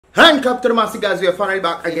Handcuffed to the master, guys. We are finally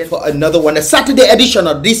back again for another one, a Saturday edition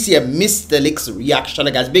of this year Mystelics reaction,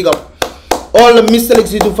 guys. Big up all the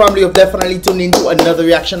Mystelics YouTube family of definitely tuned into another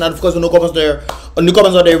reaction. And of course, the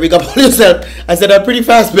newcomers out there, big up all yourself. I said that pretty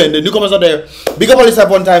fast, man. The newcomers out there, big up all yourself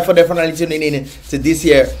one time for definitely tuning in to this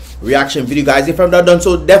year reaction video, guys. If I'm not done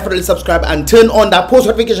so, definitely subscribe and turn on that post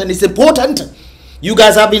notification. It's important. You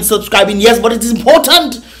guys have been subscribing, yes, but it is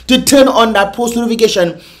important to turn on that post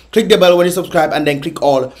notification. Click the bell when you subscribe and then click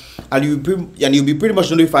all, and you'll be pretty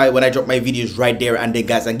much notified when I drop my videos right there and then,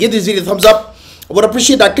 guys. And give this video a thumbs up. I would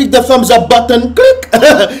appreciate that. Click the thumbs up button.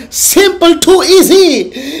 Click. Simple, too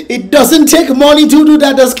easy. It doesn't take money to do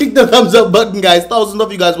that. Just click the thumbs up button, guys. Thousands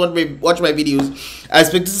of you guys watch my videos. I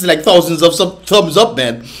expect to see like thousands of thumbs up,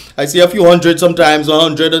 man. I see a few hundred sometimes,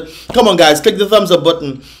 100. Come on, guys. Click the thumbs up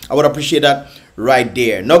button. I would appreciate that right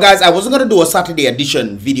there. Now, guys, I wasn't gonna do a Saturday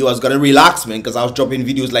edition video. I was gonna relax, man, because I was dropping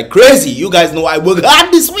videos like crazy. You guys know I work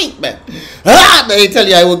hard this week, man. I tell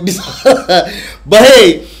you, I work this but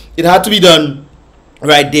hey, it had to be done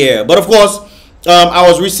right there. But of course, I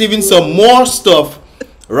was receiving some more stuff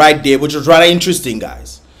right there, which was rather interesting,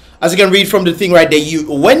 guys. As you can read from the thing right there,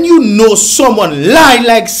 when you know someone lie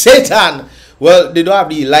like Satan, well, they don't have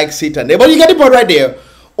the like Satan there, but you get the point right there.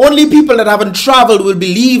 Only people that haven't traveled will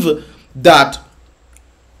believe that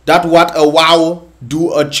what a wow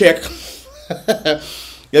do a check.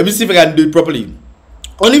 Let me see if I can do it properly.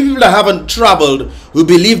 Only people that haven't traveled will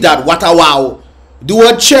believe that what a wow do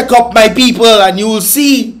a check up, my people, and you will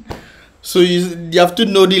see. So you have to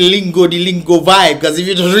know the lingo vibe, because if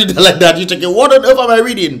you just read it like that, you take it, what on earth am I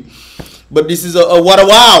reading? But this is a what a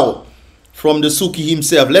wow from the Suki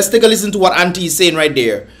himself. Let's take a listen to what Auntie is saying right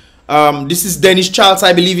there. This is DENISE Charles,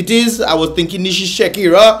 I believe it is. I was thinking this is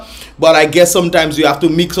Shakira, but I guess sometimes you have to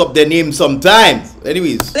mix up their names sometimes.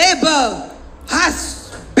 Anyways. Labor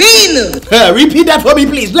has been. Repeat that for me,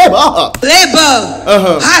 please. Labor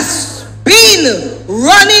has been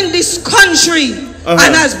running this country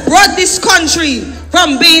and has brought this country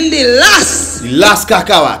from being the last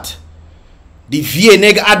kakawat. The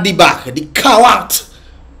Vieneg at the back. The kawat.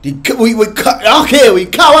 We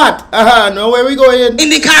coward. No, where we going? In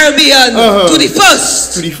the Caribbean to the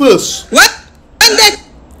first. To the first. What? When they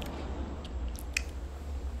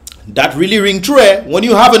that really ring true, eh? When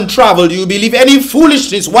you haven't traveled, you believe any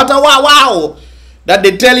foolishness. What a wow that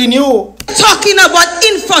they're telling you. Talking about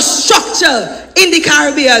infrastructure in the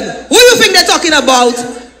Caribbean. Who do you think they're talking about?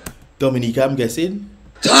 Dominica, I'm guessing.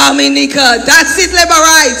 Dominica, that's it, labor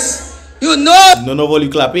rights. You know. None of all you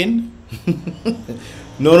clapping.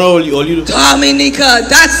 No, all you do. Dominica,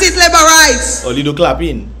 that's it, labor rights. All you do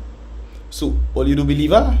clapping. So, all you do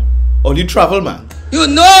believer? All you travel, man. You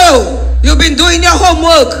know, you've been doing your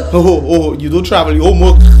homework. Oh, you don't travel, your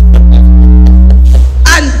homework.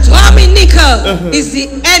 And Dominica is the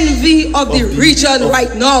envy of the region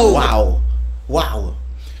right now. Wow.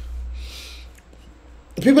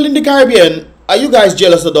 People in the Caribbean, are you guys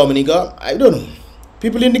jealous of Dominica? I don't know.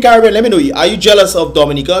 People in the Caribbean, let me know, are you jealous of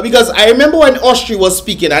Dominica? Because I remember when Austria was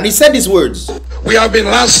speaking and he said these words. We have been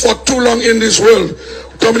lost for too long in this world.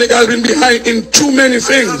 Dominica has been behind in too many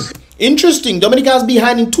things. Interesting. Dominica is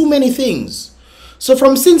behind in too many things. So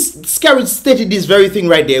since Scarrett stated this very thing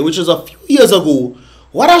right there, which was a few years ago,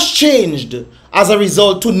 what has changed as a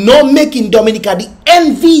result to not making Dominica the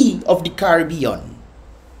envy of the Caribbean?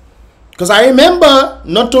 Because I remember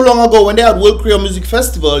not too long ago when they had World Creole Music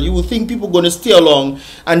Festival, you would think people going to stay along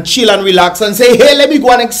and chill and relax and say, hey, let me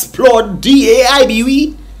go and explore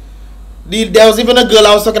DAIBE. There was even a girl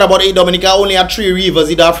I was talking about, hey, Dominica only had 3 rivers,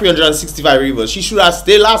 it had 365 rivers. She should have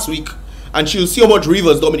stayed last week and she'll see how much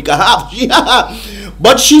rivers Dominica have.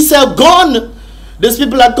 But she said, gone. These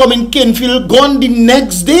people that come in Kenfield, gone the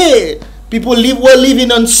next day. People were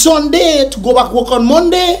leaving on Sunday to go back work on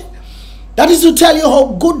Monday. That is to tell you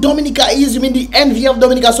how good Dominica is. You mean the envy of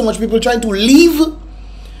Dominica, so much people trying to leave.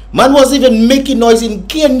 Man was even making noise in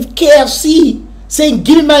KFC, saying,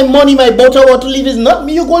 give me my money, my butter, I want to leave. It's not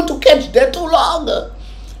me you're going to catch there too long.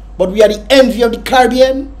 But we are the envy of the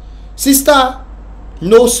Caribbean. Sister,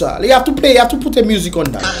 no sir. You have to pay, you have to put the music on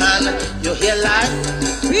that. You hear life?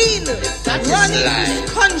 Running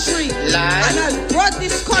this country and has brought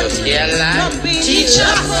this country from being Teacher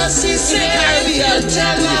Pussy said you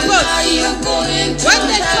tell them how you going to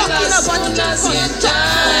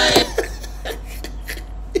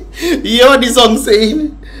you hear what the song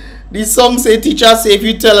saying? The song say, teacher say, if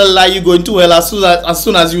you tell a lie, you're going to hell as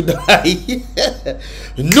soon as you die.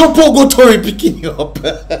 No purgatory picking you up.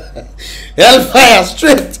 Hellfire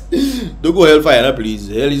straight. Don't go hellfire, please.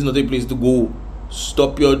 Hell is not a place to go.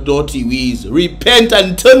 Stop your dirty ways. Repent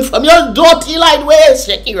and turn from your dirty light ways,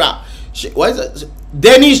 Shakira. Why is it?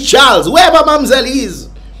 Denise Charles, wherever Mamselle is.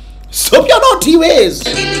 Stop your naughty ways.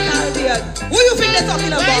 In the Caribbean. Who you think they're talking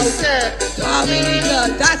about?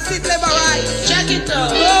 Dominica. That's it, right. Check it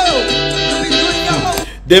out. Oh, you've been doing your homework.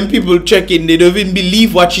 Them people checking, they don't even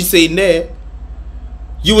believe what she's saying there.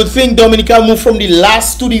 You would think Dominica moved from the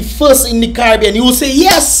last to the first in the Caribbean. You will say,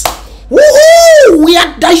 yes.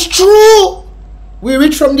 Woohoo! That's true. We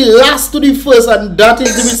reach from the last to the first, and that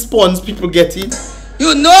is the response people get it.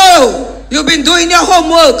 You know, you've been doing your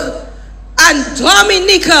homework. And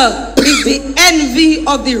Dominica is the envy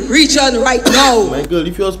of the region right now. My girl,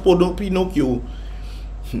 if you're supposed Pinocchio,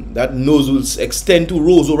 that nose will extend to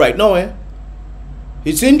Roseau right now, eh?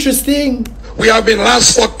 It's interesting. We have been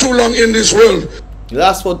last for too long in this world.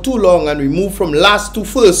 Last for too long, and we move from last to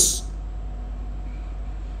first.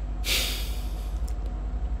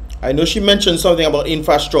 I know she mentioned something about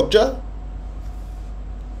infrastructure.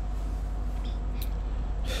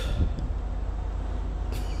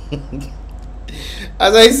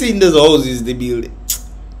 As I seen those houses they build,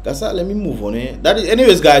 that's all. Let me move on. That is,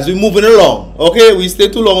 anyways, guys, we're moving along. Okay, we stay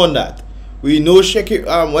too long on that. We know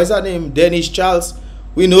what's her name? Denise Charles.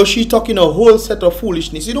 We know she's talking a whole set of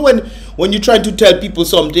foolishness. You know when you're trying to tell people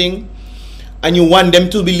something and you want them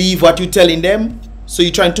to believe what you're telling them, so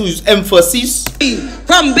you're trying to use emphasis.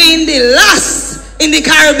 From being the last in the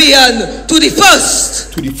Caribbean to the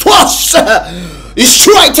first. To the first. It's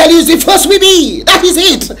true, I tell you, it's the first we be. That is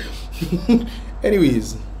it.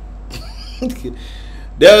 Anyways,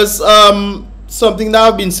 there's something that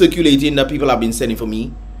have been circulating that people have been sending for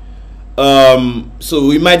me. So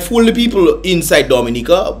we might fool the people inside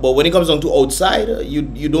Dominica, but when it comes down to outside,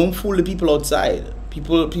 you don't fool the people outside.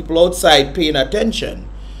 People outside paying attention.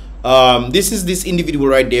 This is this individual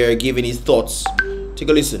right there giving his thoughts. Take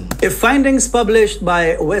a listen. If findings published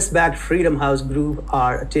by West-backed Freedom House Group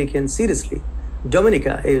are taken seriously,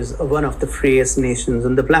 Dominica is one of the freest nations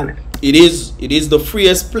on the planet. It is the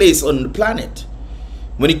freest place on the planet.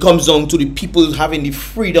 When it comes down to the people having the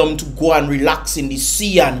freedom to go and relax in the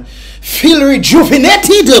sea and feel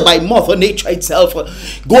rejuvenated by Mother Nature itself.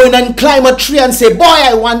 Going and climb a tree and say, boy,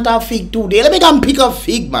 I want a fig today. Let me go and pick a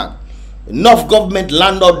fig, man. Enough government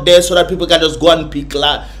land out there so that people can just go and pick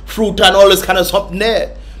fruit and all this kind of something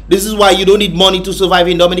there. This is why you don't need money to survive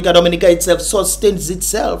in Dominica. Dominica itself sustains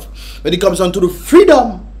itself when it comes down to the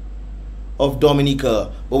freedom of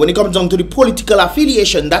Dominica. But when it comes down to the political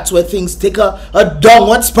affiliation, that's where things take a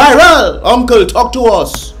downward spiral. Uncle, talk to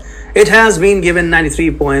us. It has been given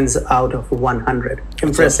 93 points out of 100.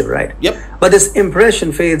 Impressive, right? Yep. But this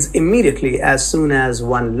impression fades immediately as soon as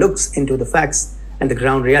one looks into the facts and the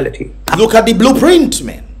ground reality. Look at the blueprint,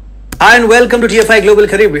 man. Hi and welcome to TFI Global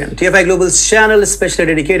Caribbean. TFI Global's channel is specially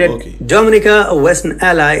dedicated. Dominica, a Western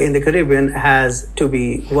ally in the Caribbean, has to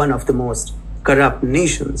be one of the most corrupt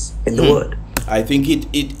nations in the world. I think it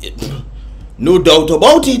no doubt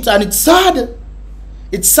about it, and it's sad.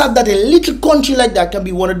 It's sad that a little country like that can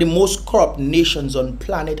be one of the most corrupt nations on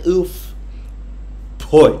planet Earth.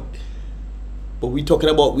 Boy. But we talking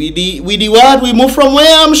about we the what? We move from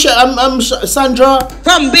where? I'm Sandra.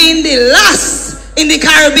 From being the last in the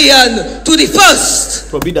Caribbean to the first.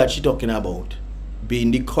 Probably that she talking about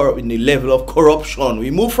being in the level of corruption.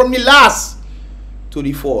 We move from the last to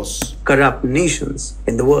the first. Corrupt nations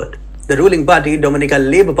in the world. The ruling party, Dominica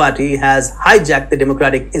Labour Party, has hijacked the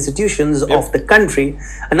democratic institutions of the country,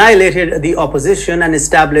 annihilated the opposition, and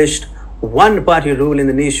established one-party rule in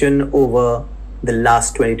the nation over the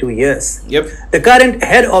last 22 years. The current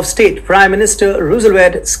head of state, Prime Minister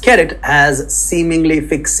Roosevelt Skerritt, has seemingly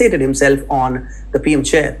fixated himself on the PM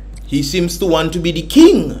chair. He seems to want to be the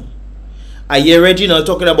king. I hear Reginald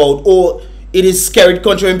talking about, oh, it is Skerritt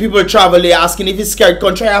country. When people travel, they're asking if it's Skerritt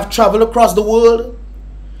country. I have traveled across the world.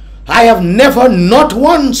 I have never, not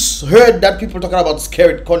once, heard that people talking about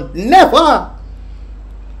Skerritt country. Never.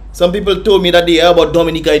 Some people told me that they hear about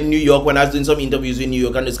Dominica in New York when I was doing some interviews in New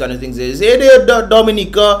York and this kind of things. They say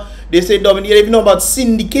Dominica. They say Dominica. They even know about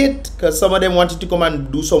Syndicate because some of them wanted to come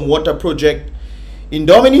and do some water project in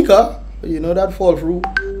Dominica. You know that fall through.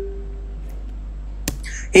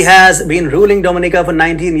 He has been ruling Dominica for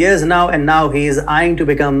 19 years now, and now he is eyeing to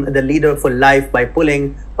become the leader for life by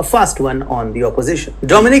pulling a fast one on the opposition.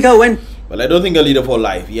 Dominica went... Well, I don't think a leader for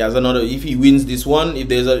life. He has another... If he wins this one, if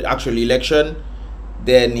there's an actual election,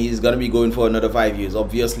 then he's going to be going for another 5 years.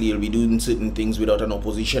 Obviously, he'll be doing certain things without an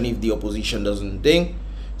opposition if the opposition doesn't think.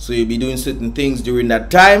 So he'll be doing certain things during that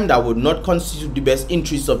time that would not constitute the best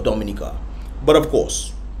interests of Dominica. But of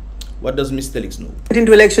course... What does Mystelics know?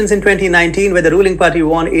 Into elections in 2019, where the ruling party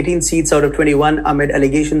won 18 seats out of 21 amid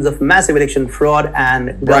allegations of massive election fraud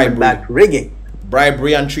and government-backed rigging.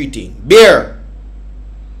 Bribery and cheating. Beer.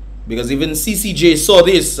 Because even CCJ saw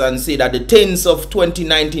this and said that the 10th of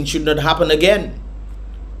 2019 should not happen again.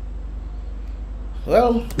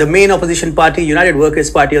 Well, the main opposition party, United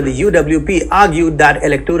Workers' Party or the UWP, argued that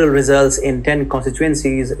electoral results in 10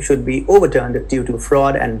 constituencies should be overturned due to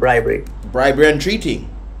fraud and bribery. Bribery and cheating.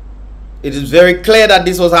 It is very clear that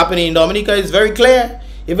this was happening in Dominica. It's very clear.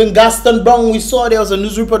 Even Gaston Brown, we saw there was a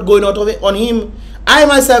news report going out of it on him. I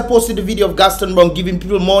myself posted the video of Gaston Brown giving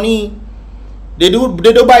people money. They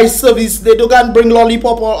do buy service. They do go and bring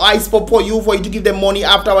lollipop or ice pop for you to give them money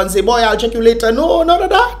after and say, boy, I'll check you later. No, none of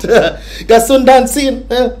that. Gaston dancing.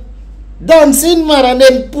 Dancing, man, and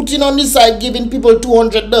then putting on the side, giving people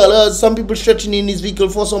 $200. Some people stretching in his vehicle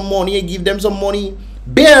for some money. Give them some money.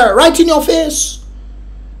 Bare, right in your face.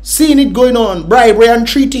 Seeing it going on. Bribery and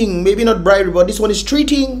treating. Maybe not bribery, but this one is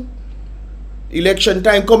treating. Election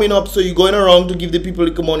time coming up, so you're going around to give the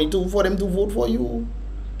people the money for them to vote for you.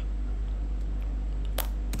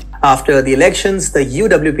 After the elections, the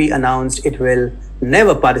UWP announced it will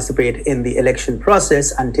never participate in the election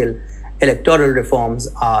process until electoral reforms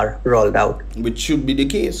are rolled out. Which should be the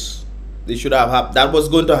case. They should have that was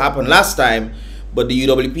going to happen last time, but the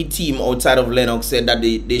UWP team outside of Lennox said that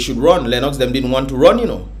they should run. Lennox them didn't want to run, you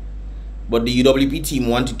know. But the UWP team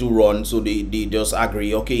wanted to run, so they just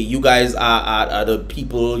agree. Okay, you guys are the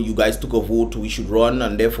people, you guys took a vote, we should run,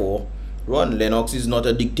 and therefore run. Lennox is not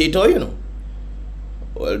a dictator, you know.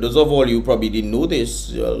 Well, those of all you probably didn't know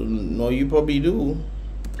this. Well, no, you probably do.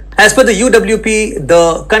 As per the UWP,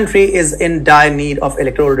 the country is in dire need of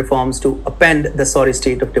electoral reforms to upend the sorry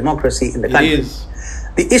state of democracy in the country. It is.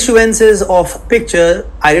 The issuances of picture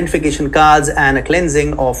identification cards and a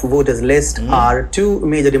cleansing of voters list are two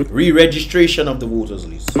major re-registration of the voters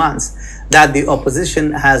list demands that the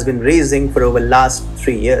opposition has been raising for over the last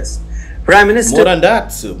 3 years. Prime Minister more than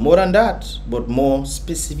that, sir. More than that, but more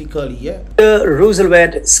specifically, yeah.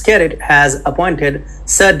 Roosevelt Skerritt has appointed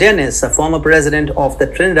Sir Dennis, a former president of the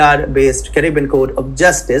Trinidad-based Caribbean Court of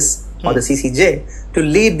Justice, or the CCJ, to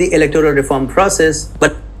lead the electoral reform process.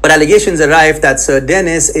 But allegations arrived that Sir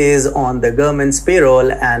Dennis is on the government's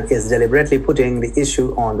payroll and is deliberately putting the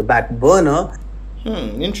issue on the back burner.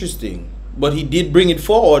 Interesting. But he did bring it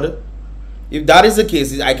forward. If that is the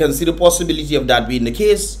case, I can see the possibility of that being the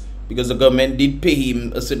case, because the government did pay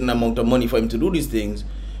him a certain amount of money for him to do these things.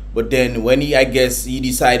 But then when I guess he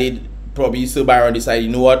decided, probably Sir Byron decided, you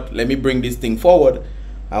know what, let me bring this thing forward.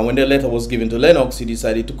 And when the letter was given to Lennox, he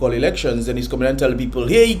decided to call elections, and he's coming and telling people,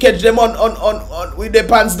 hey, he catch them on with their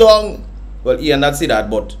pants down. Well, he and not say that,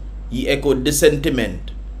 but he echoed the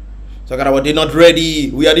sentiment. So they're not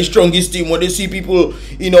ready. We are the strongest team. When they see people,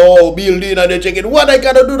 you know, building and they check it, what I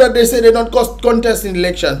gotta do that they say they're not contesting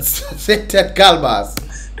elections. Said Ted Calvas.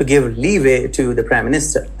 To give leeway to the Prime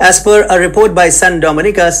Minister. As per a report by Sun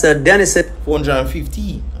Dominica, Sir Dennis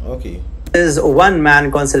 450. Okay. His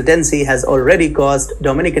one-man consultancy has already cost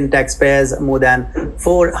Dominican taxpayers more than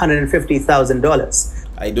 $450,000.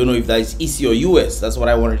 I don't know if that is EC or US. That's what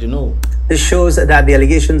I wanted to know. This shows that the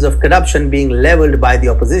allegations of corruption being leveled by the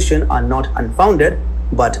opposition are not unfounded,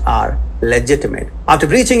 but are legitimate. After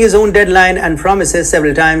breaching his own deadline and promises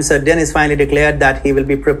several times, Sir Dennis finally declared that he will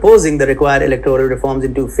be proposing the required electoral reforms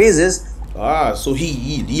in 2 phases. So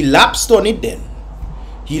he lapsed on it then.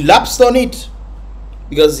 He lapsed on it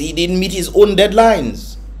because he didn't meet his own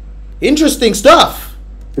deadlines. Interesting stuff.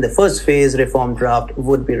 The first phase reform draft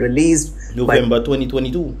would be released November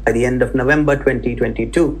 2022. By the end of November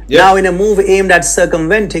 2022. Yep. Now, in a move aimed at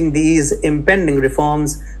circumventing these impending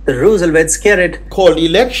reforms, the Roosevelt Skerritt called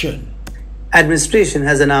election administration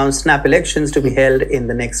has announced snap elections to be held in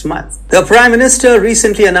the next month. The Prime Minister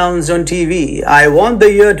recently announced on TV, I want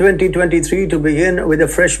the year 2023 to begin with a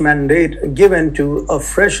fresh mandate given to a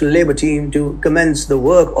fresh Labour team to commence the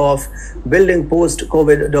work of building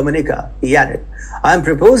post-COVID Dominica. He added, I am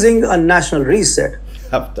proposing a national reset.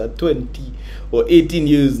 After 20 or 18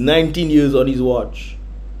 years, 19 years on his watch.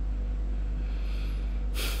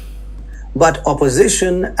 But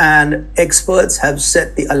opposition and experts have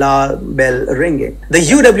set the alarm bell ringing. The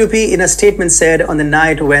UWP in a statement said on the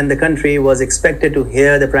night when the country was expected to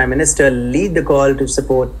hear the Prime Minister lead the call to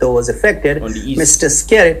support those affected, Mr.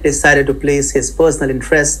 Skerritt decided to place his personal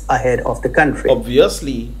interests ahead of the country.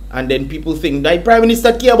 Obviously. And then people think, my Prime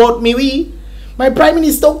Minister care about me, we? My Prime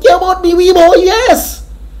Minister care about me, we, boy, yes!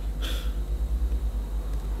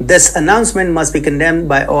 This announcement must be condemned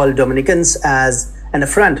by all Dominicans as an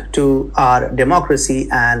affront to our democracy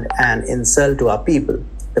and an insult to our people,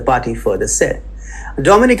 the party further said.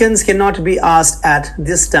 Dominicans cannot be asked at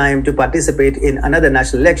this time to participate in another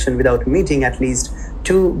national election without meeting at least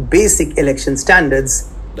 2 basic election standards,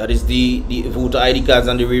 That is the voter ID cards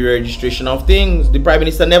and the re-registration of things. The Prime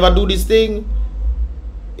Minister never do this thing.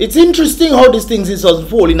 It's interesting how these things is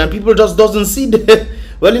unfolding and people just doesn't see the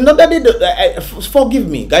well, it's not that they do, forgive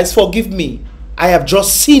me, guys, forgive me. I have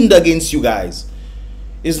just sinned against you guys.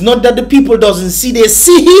 It's not that the people doesn't see, they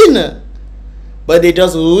sin, but they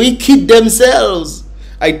just wicked themselves.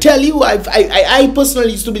 I tell you, I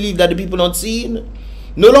personally used to believe that the people not seeing.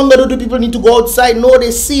 No longer do the people need to go outside. No,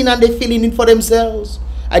 they seen and they feeling it for themselves.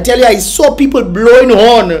 I tell you, I saw people blowing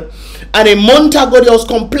horn, and a month ago they was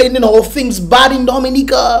complaining how things bad in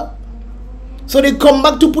Dominica. So they come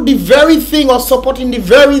back to put the very thing or supporting the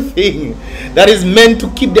very thing that is meant to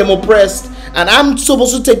keep them oppressed. And I'm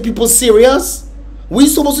supposed to take people serious. We're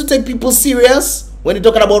supposed to take people serious when they're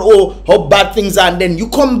talking about, oh, how bad things are. And then you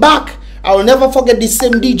come back. I will never forget the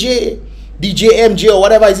same DJ MJ or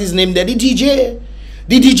whatever is his name there. The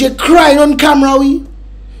DJ crying on camera,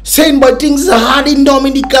 saying, but things are hard in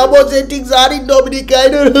Dominica, but say things are hard in Dominica. I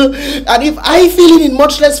don't know. And if I feel it,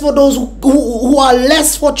 much less for those who are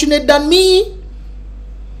less fortunate than me.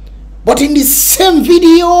 But in the same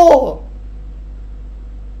video,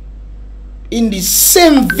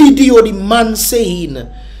 the man saying,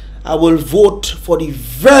 I will vote for the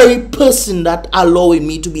very person that allowing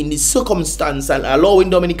me to be in the circumstance and allowing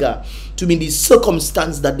Dominica to be in the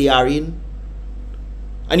circumstance that they are in.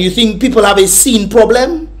 And you think people have a seen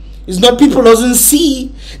problem? It's not people doesn't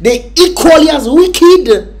see. They equally as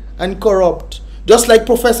wicked and corrupt. Just like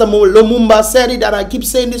Professor Lumumba said it, and I keep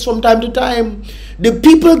saying this from time to time. The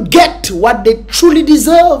people get what they truly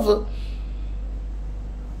deserve.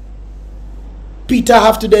 Peter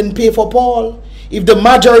have to then pay for Paul. If the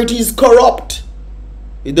majority is corrupt,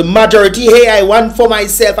 if the majority, hey, I want for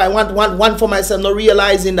myself, I want one for myself, not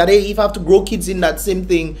realizing that, hey, if I have to grow kids in that same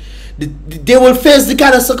thing, they will face the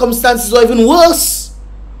kind of circumstances or even worse.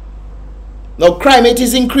 Now crime rate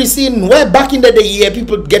is increasing. Where back in the day,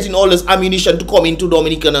 people getting all this ammunition to come into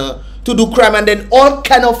Dominica to do crime, and then all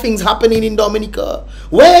kind of things happening in Dominica.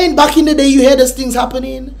 Where back in the day you hear these things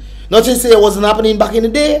happening? Not to say it wasn't happening back in the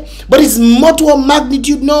day, but it's more to a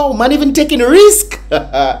magnitude now. Man even taking a risk.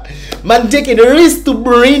 Man taking a risk to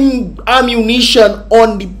bring ammunition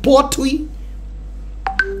on the portway,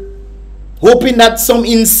 hoping that some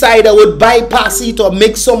insider would bypass it or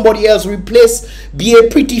make somebody else replace, be a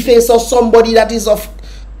pretty face or somebody that is of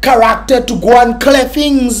character to go and clear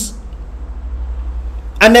things.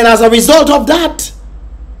 And then as a result of that,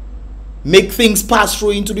 make things pass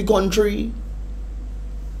through into the country.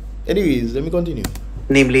 Anyways, let me continue.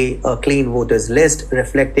 Namely, a clean voters list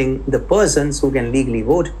reflecting the persons who can legally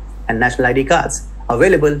vote and national ID cards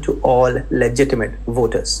available to all legitimate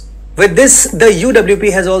voters. With this, the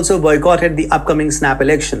UWP has also boycotted the upcoming snap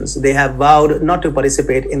elections. They have vowed not to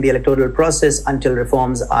participate in the electoral process until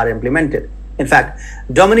reforms are implemented. In fact,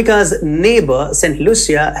 Dominica's neighbor, St.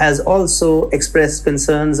 Lucia, has also expressed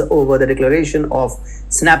concerns over the declaration of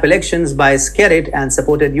snap elections by Skerrit and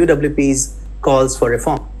supported UWP's calls for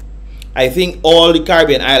reform. I think all the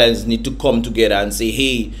Caribbean islands need to come together and say,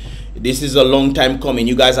 hey, this is a long time coming.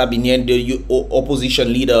 You guys have been hearing the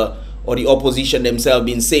opposition leader or the opposition themselves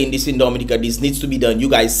been saying this in Dominica, this needs to be done. You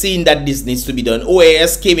guys saying that this needs to be done.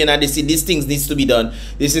 OAS came in and they said these things needs to be done.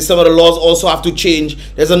 This is some of the laws also have to change.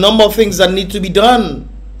 There's a number of things that need to be done.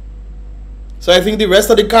 So I think the rest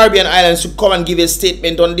of the Caribbean islands should come and give a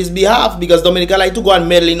statement on this behalf, because Dominica like to go and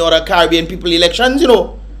meddle in other Caribbean people elections, you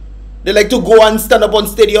know. They like to go and stand up on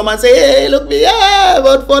stadium and say, hey, look me, yeah,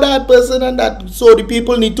 vote for that person and that. So the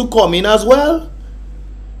people need to come in as well.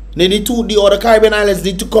 They need to, the other Caribbean islands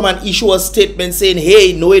need to come and issue a statement saying,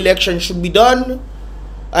 hey, no election should be done.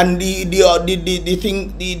 And the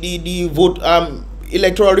vote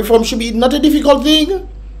electoral reform should be not a difficult thing.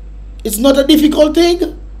 It's not a difficult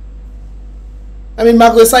thing. I mean,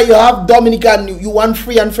 Marco, say you have Dominica and you want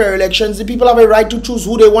free and fair elections. The people have a right to choose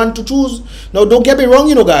who they want to choose. Now, don't get me wrong,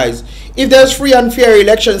 you know, guys. If there's free and fair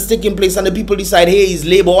elections taking place and the people decide, hey, it's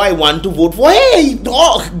Labour I want to vote for, hey,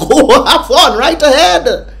 go have fun, right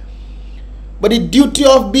ahead. But the duty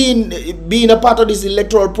of being a part of this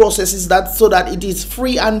electoral process is that so that it is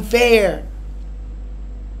free and fair.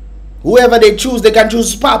 Whoever they choose, they can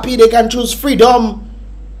choose Papi, they can choose Freedom.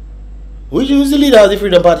 Who's the leader of the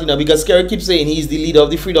Freedom Party now? Because Kerry keeps saying he's the leader of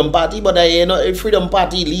the Freedom Party, but I hear a Freedom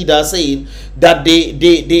Party leader saying that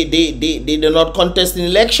they're not contesting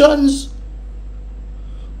elections.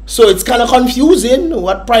 So it's kind of confusing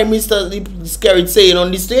what Prime Minister Kerry is saying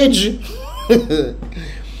on the stage.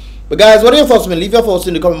 But guys, what are your thoughts, man? Leave your thoughts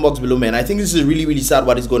in the comment box below, man. I think this is really, really sad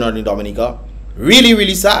what is going on in Dominica. Really,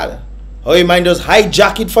 really sad. How he might just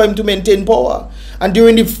hijack it for him to maintain power. And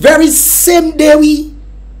during the very same day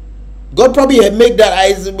God probably make that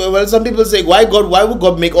eyes. Well, some people say, why would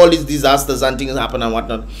God make all these disasters and things happen and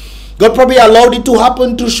whatnot? God probably allowed it to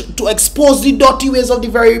happen to expose the dirty ways of the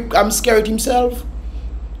very scared himself.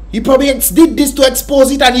 He probably did this to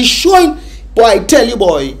expose it, and he's showing, boy, I tell you,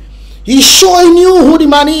 boy, he's showing you who the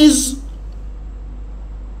man is.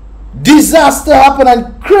 Disaster happen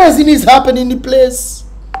and craziness happen in the place.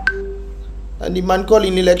 And the man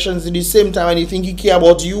calling elections at the same time, and you think he care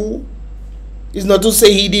about you? It's not to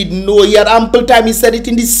say he didn't know. He had ample time. He said it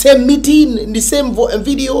in the same meeting, in the same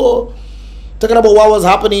video, talking about what was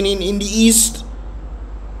happening in the East.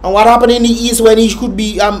 And what happened in the East when he could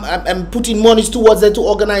be putting money towards it to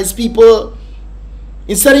organize people.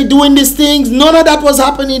 Instead of doing these things, none of that was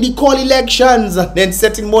happening. He called elections and then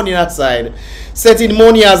setting money aside. Setting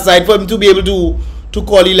money aside for him to be able to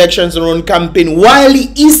call elections and run campaign while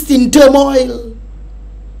the East in turmoil.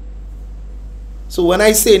 So when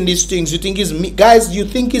I say these things, you think it's me? Guys, you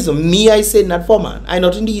think it's me I say that for, man? I'm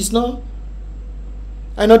not in the East, no?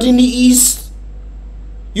 I'm not in the East.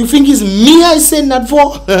 You think it's me I say that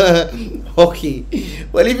for? Okay.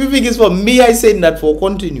 Well, if you think it's for me I say that for,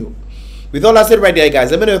 continue. With all I said right there,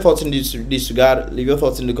 guys, let me know your thoughts in this regard. Leave your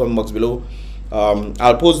thoughts in the comment box below.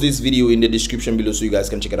 I'll post this video in the description below so you guys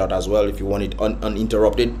can check it out as well if you want it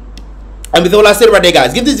uninterrupted. And with all I said right there,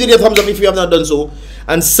 guys, give this video a thumbs up if you have not done so,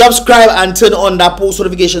 and subscribe and turn on that post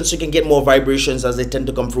notification so you can get more vibrations as they tend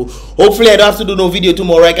to come through. Hopefully I don't have to do no video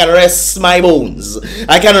tomorrow. I can rest my bones,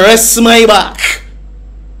 I can rest my back.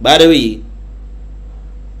 By the way,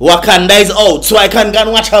 Wakanda is out, so I can go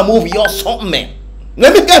and watch a movie or something, man.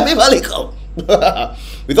 Let me get me Malico.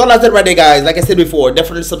 With all that said right there, guys, like I said before,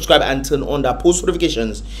 definitely subscribe and turn on that post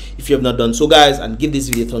notifications if you have not done so, guys, and give this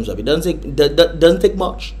video a thumbs up. It doesn't take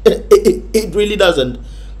much. It really doesn't.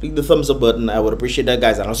 Click the thumbs up button. I would appreciate that,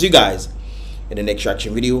 guys, and I'll see you guys in the next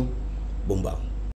reaction video. Boom, bam.